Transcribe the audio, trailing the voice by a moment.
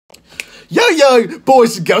Yo,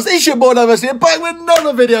 boys and girls, it's your boy Novus here, back with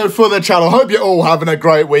another video for the channel. Hope you're all having a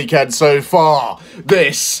great weekend so far.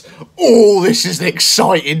 This is an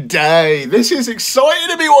exciting day. This is exciting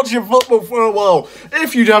to be watching football for a while.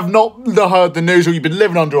 If you have not heard the news, or you've been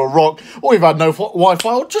living under a rock, or you've had no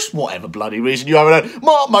Wi-Fi, or just whatever bloody reason you haven't heard,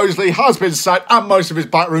 Mark Mosley has been sacked and most of his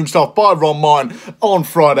backroom staff by Ron Mine on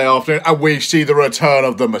Friday afternoon, and we see the return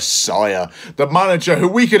of the Messiah. The manager who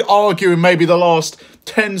we could argue in maybe the last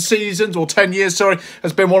 10 seasons, or 10 years, sorry,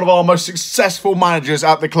 has been one of our most successful managers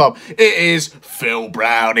at the club. It is Phil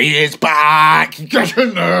Brown. He is back.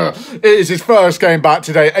 It is his first game back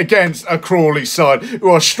today against a Crawley side who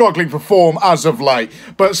are struggling for form as of late.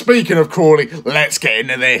 But speaking of Crawley, let's get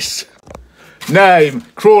into this. Name,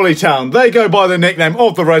 Crawley Town. They go by the nickname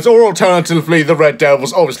of the Reds, or alternatively the Red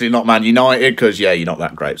Devils. Obviously not Man United, because, yeah, you're not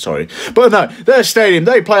that great, sorry. But no, their stadium,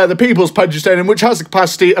 they play at the People's Pension Stadium, which has a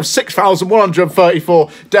capacity of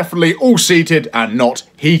 6,134, definitely all seated and not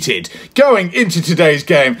heated. Going into today's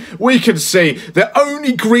game, we can see the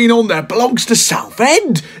only green on there belongs to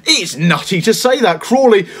Southend. It's nutty to say that.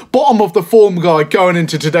 Crawley, bottom of the form guide going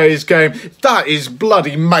into today's game. That is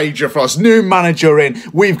bloody major for us. New manager in,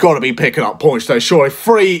 we've got to be picking up points today. Surely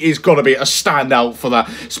 3 is got to be a standout for that.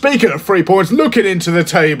 Speaking of 3 points, looking into the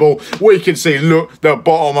table, we can see, look, the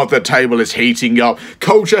bottom of the table is heating up.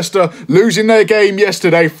 Colchester losing their game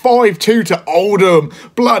yesterday, 5-2 to Oldham.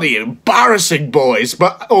 Bloody embarrassing, boys.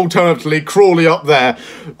 But alternatively, Crawley up there,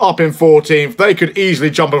 up in 14th. They could easily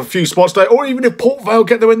jump up a few spots today, or even if Port Vale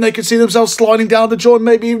get the win, they could see themselves sliding down to join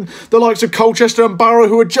maybe even the likes of Colchester and Barrow,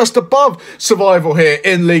 who are just above survival here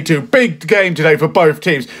in League 2. Big game today for both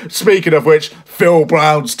teams. Speaking of which, Phil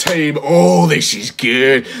Brown's team, oh, this is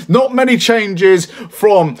good. Not many changes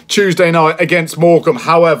from Tuesday night against Morecambe,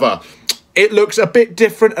 however, it looks a bit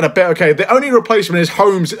different and a bit okay. The only replacement is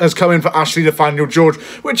Holmes has come in for Ashley Nathaniel George,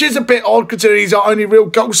 which is a bit odd considering he's our only real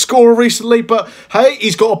goal scorer recently. But hey,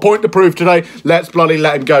 he's got a point to prove today. Let's bloody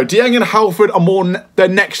let him go. Dieng and Halford are more they're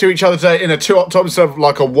next to each other today in a 2 up top instead of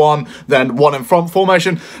like a 1, then 1 in front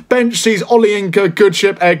formation. Bench sees Ollie Inca,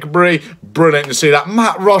 Goodship, Egbury. Brilliant to see that.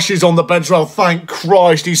 Matt Rush is on the bench. Well, thank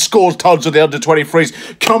Christ. He scores tons of the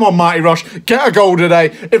under-23s. Come on, Matty Rush. Get a goal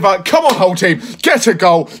today. In fact, come on, whole team. Get a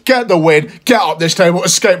goal. Get the win. Get up this table.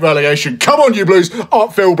 Escape relegation. Come on, you Blues.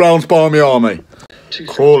 Up Phil Brown's Barmy Army.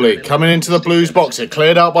 Crawley coming into the Blues box. It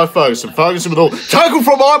cleared out by Ferguson. Ferguson with all. Tackle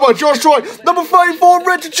from behind by Josh Wright. Number 34,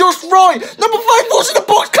 red to Josh Wright. Number 54's in the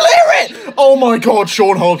box. Clear it. Oh my God,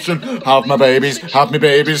 Sean Hodgson. Have my babies. Have me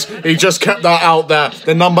babies. He just kept that out there.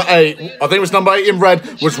 The number 8, I think it was number 8 in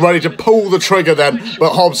red, was ready to pull the trigger then,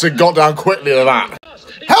 but Hobson got down quickly to that.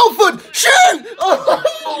 Halford, shoot!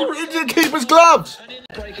 Oh, he didn't keep his gloves.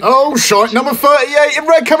 Oh, shite. Number 38 in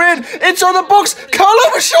red coming in. It's on the box. Carl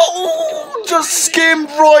overshot. Ooh, just skimmed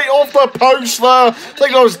right off the post there. I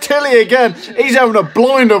think that was Tilly again. He's having a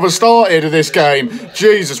blind of a start here to this game.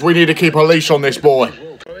 Jesus, we need to keep a leash on this boy.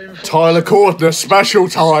 Tyler Cordner, special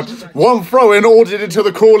time. 1 throw in ordered into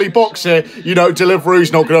the Crawley box here. You know,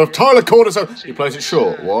 Deliveroo's not good enough. Tyler Cordner, so he plays it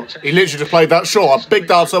short. What? He literally just played that short. I bigged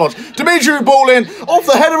that up so much. Dimitri ball in off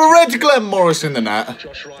the head of a red to Glenn Morris in the net.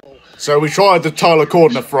 So we tried the Tyler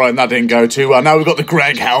Cordner throw and that didn't go too well. Now we've got the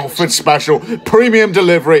Greg Halford special. Premium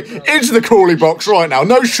delivery into the Crawley box right now.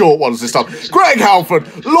 No short ones this time. Greg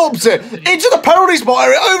Halford lobs it into the penalty spot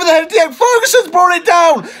area. Over the head of Dieng. Ferguson's brought it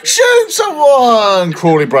down. Shoot someone.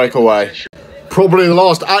 Crawley breakaway. Probably the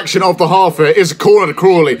last action of the half here is a corner to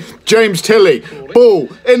Crawley. James Tilley, ball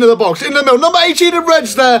into the box, in the middle. Number 18 in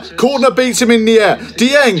red's there. Cordner beats him in the air.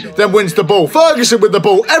 Dieng then wins the ball. Ferguson with the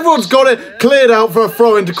ball. Everyone's got it. Cleared out for a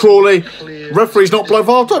throw into Crawley. Referee's not blown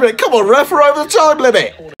for half time limit. Come on, ref, we're over the time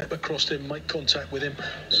limit. Across him, make contact with him.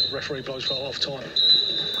 So referee blows for half time.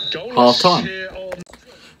 Half time.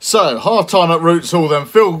 So, half time at Roots Hall then.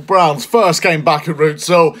 Phil Brown's first game back at Roots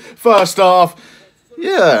Hall. First half.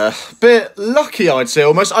 Yeah, bit lucky, I'd say,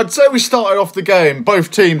 almost. I'd say we started off the game, both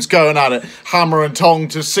teams going at it, hammer and tong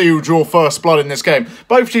to see who draw first blood in this game.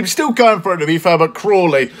 Both teams still going for it, to be fair, but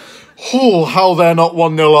Crawley, oh, how they're not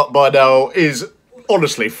 1-0 up by now is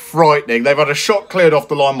honestly frightening. They've had a shot cleared off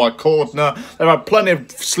the line by Cordner. They've had plenty of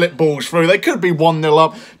slip balls through. They could be 1-0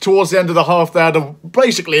 up. Towards the end of the half, they had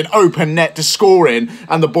basically an open net to score in,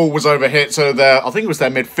 and the ball was overhit. So I think it was their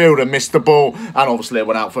midfielder missed the ball, and obviously it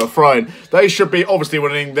went out for a throw-in. They should be obviously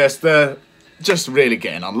winning this. They're just really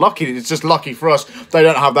getting unlucky. It's just lucky for us they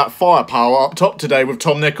don't have that firepower up top today with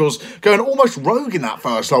Tom Nichols going almost rogue in that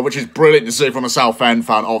first half, which is brilliant to see from a Southend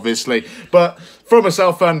fan, obviously. But from a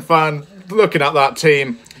Southend fan, looking at that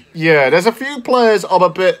team, Yeah, there's a few players I'm a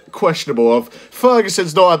bit questionable of.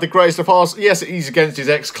 Ferguson's not had the greatest of hearts. Yes, he's against his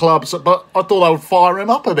ex-clubs, but I thought I would fire him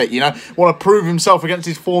up a bit, you know. Want to prove himself against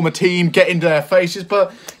his former team, get into their faces,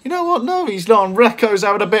 but you know what? No, he's not. And Reko's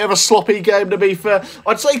having a bit of a sloppy game, to be fair.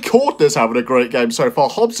 I'd say Cordner's having a great game so far.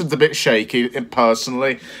 Hobson's a bit shaky,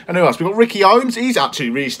 personally. And who else? We've got Ricky Holmes. He's actually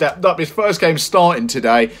really stepped up. His first game starting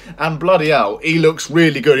today, and bloody hell, he looks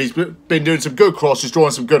really good. He's been doing some good crosses,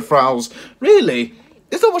 drawing some good fouls. Really,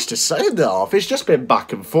 there's not much to say in the half. It's just been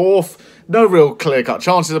back and forth. No real clear-cut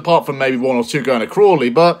chances, apart from maybe one or two going to Crawley.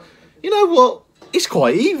 But you know what? It's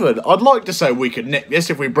quite even. I'd like to say we could nick this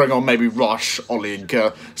if we bring on maybe Rush, Ollie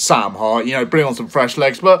and Sam Hart, you know, bring on some fresh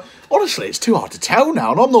legs. But honestly, it's too hard to tell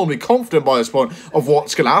now. And I'm normally confident by this point of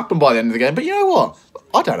what's going to happen by the end of the game. But you know what?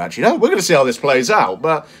 I don't actually know. We're going to see how this plays out.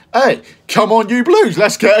 But hey, come on, you Blues.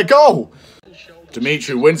 Let's get a goal.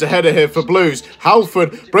 Dimitri wins a header here for Blues.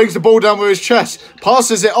 Halford brings the ball down with his chest.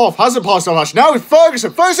 Passes it off. Hasn't passed it much. Now it's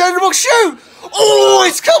Ferguson. Ferguson in the box. Shoot! Oh,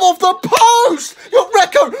 it's come off the post! Your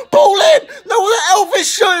Reko, ball in! No, the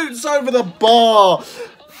Elvis shoots over the bar.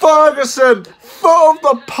 Ferguson, foot of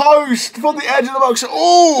the post from the edge of the box.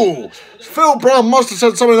 Oh! Phil Brown must have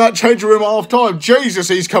said something in that changing room at half-time. Jesus,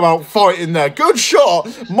 he's come out fighting there. Good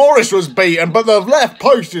shot. Morris was beaten, but the left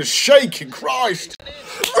post is shaking. Christ.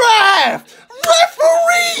 Ref!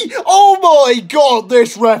 Referee! Oh my God,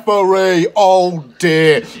 this referee. Oh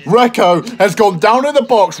dear. Reko has gone down in the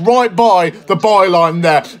box right by the byline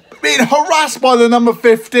there. Being harassed by the number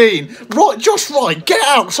 15. Right, just right. Get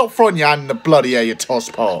out. Stop throwing your hand in the bloody air, you toss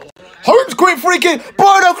pot. Holmes, quick free kick.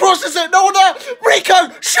 Bruno crosses it. No one there.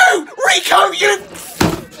 Rico, shoot. Rico, you...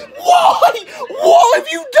 Why? What have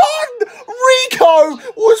you done?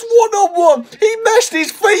 Rico was one-on-one. He messed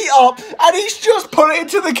his feet up and he's just put it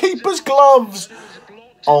into the keeper's gloves.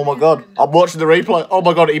 Oh my God, I'm watching the replay. Oh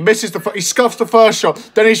my God, he misses he scuffs the first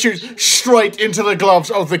shot, then he shoots straight into the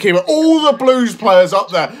gloves of the keeper. All the Blues players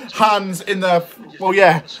up there, hands in their, well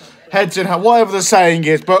yeah, heads in hand, whatever the saying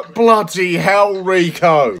is, but bloody hell,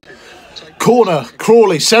 Rico. Corner,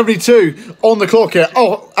 Crawley, 72 on the clock here.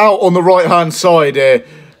 Oh, out on the right-hand side here.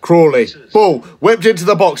 Crawley, ball, whipped into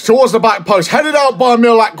the box, towards the back post, headed out by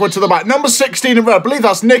Aqua to the back. Number 16 in red, I believe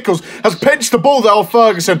that's Nichols, has pinched the ball there off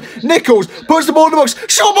Ferguson. Nichols puts the ball in the box,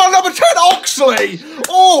 shot by number 10, Oxley!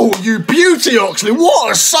 Oh, you beauty, Oxley,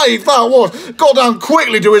 what a save that was. Got down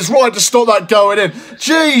quickly to his right to stop that going in.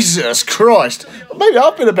 Jesus Christ. Maybe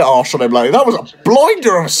I've been a bit harsh on him lately. That was a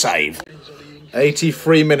blinder of a save.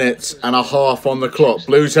 83 minutes and a half on the clock.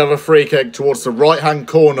 Blues have a free kick towards the right-hand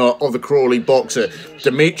corner of the Crawley box here.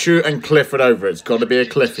 Dimitri and Clifford over it. It's got to be a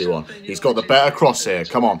Cliffy one. He's got the better cross here.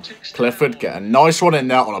 Come on. Clifford, get a nice one in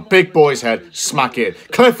there on a big boy's head. Smack it.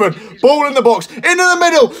 Clifford, ball in the box. Into the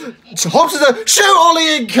middle. Hobson, shoot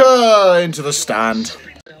Ollie and Kerr into the stand.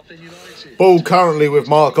 Ball currently with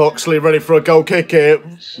Mark Oxley ready for a goal kick here.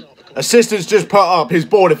 Assistant's just put up his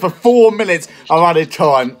board for 4 minutes of added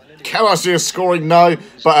time. Can I see a scoring? No.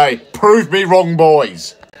 But hey, prove me wrong,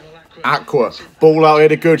 boys. Aqua, ball out here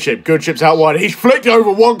to Goodship. Goodship's out wide. He's flicked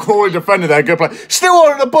over one Crawley defender there. Good play. Still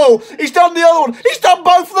on the ball. He's done the other one. He's done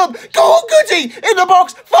both of them. Go on, Goody. In the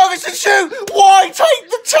box. Ferguson, shoot. Why take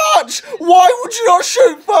the touch? Why would you not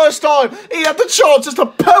shoot first time? He had the chance just to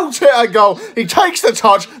pelt it a goal. He takes the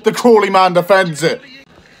touch. The Crawley man defends it.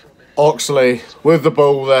 Oxley with the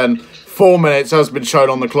ball then. 4 minutes has been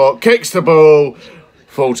shown on the clock. Kicks the ball.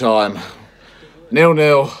 Full time.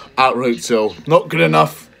 0-0 at Roots Hill. Not good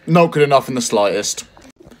enough. Not good enough in the slightest.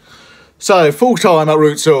 So, full time at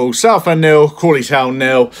Roots Hill. Southend 0, Crawley Town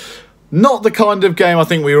 0. Not the kind of game I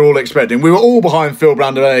think we were all expecting. We were all behind Phil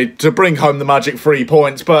Brown today to bring home the magic 3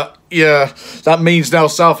 points. But, yeah, that means now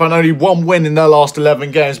Southend only 1 win in their last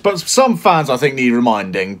 11 games. But some fans, I think, need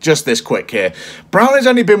reminding. Just this quick here. Brown has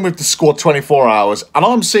only been with the squad 24 hours. And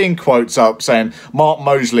I'm seeing quotes up saying Mark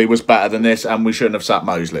Mosley was better than this and we shouldn't have sat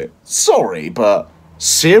Mosley. Sorry, but...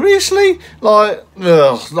 seriously? Like,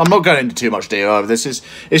 I'm not going into too much detail over this.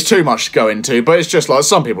 It's too much to go into, but it's just like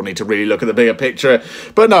some people need to really look at the bigger picture.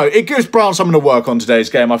 But no, it gives Brown something to work on today's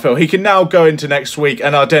game, I feel. He can now go into next week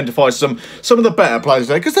and identify some of the better players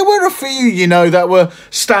today, because there were a few, you know, that were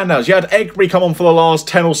standouts. You had Egbury come on for the last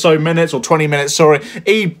 10 or so minutes, or 20 minutes, sorry.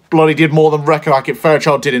 He bloody did more than Reko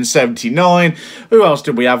Fairchild did in 79. Who else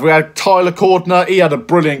did we have? We had Tyler Cordner. He had a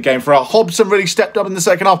brilliant game throughout. Hobson really stepped up in the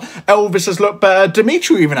second half. Elvis has looked better.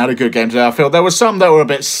 Dimitri even had a good game today, I feel. There were some that were a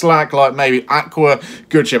bit slack, like maybe Aqua,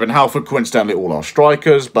 Goodship and Halford, coincidentally all our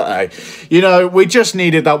strikers. But hey, you know, we just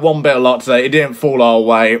needed that one bit of luck today. It didn't fall our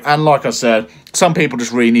way. And like I said, some people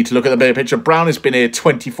just really need to look at the bigger picture. Brown has been here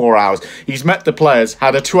 24 hours. He's met the players,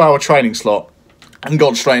 had a 2-hour training slot, and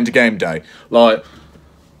gone straight into game day. Like,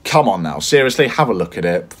 Come on now, seriously, have a look at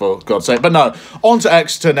it, for God's sake. But no, on to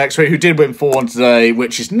Exeter next week, who did win 4-1 today,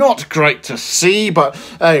 which is not great to see, but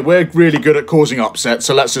hey, we're really good at causing upsets,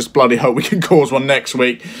 so let's just bloody hope we can cause one next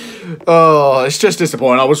week. Oh, it's just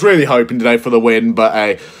disappointing. I was really hoping today for the win, but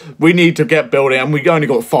hey, we need to get building, and we've only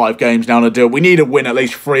got 5 games now to do. We need to win at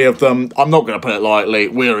least 3 of them. I'm not going to put it lightly.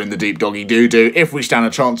 We're in the deep doggy doo-doo. If we stand a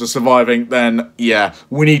chance of surviving, then yeah,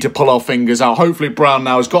 we need to pull our fingers out. Hopefully Brown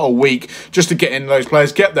now has got a week just to get in those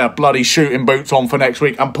players, get their bloody shooting boots on for next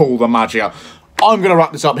week and pull the magic out. I'm going to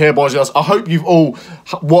wrap this up here, boys and girls. I hope you've all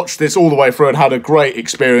watched this all the way through and had a great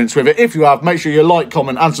experience with it. If you have, make sure you like,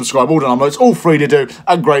 comment and subscribe. All done. It's all free to do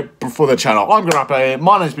and great for the channel. I'm going to wrap it here.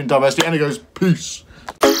 My name's been Diversity and it goes peace.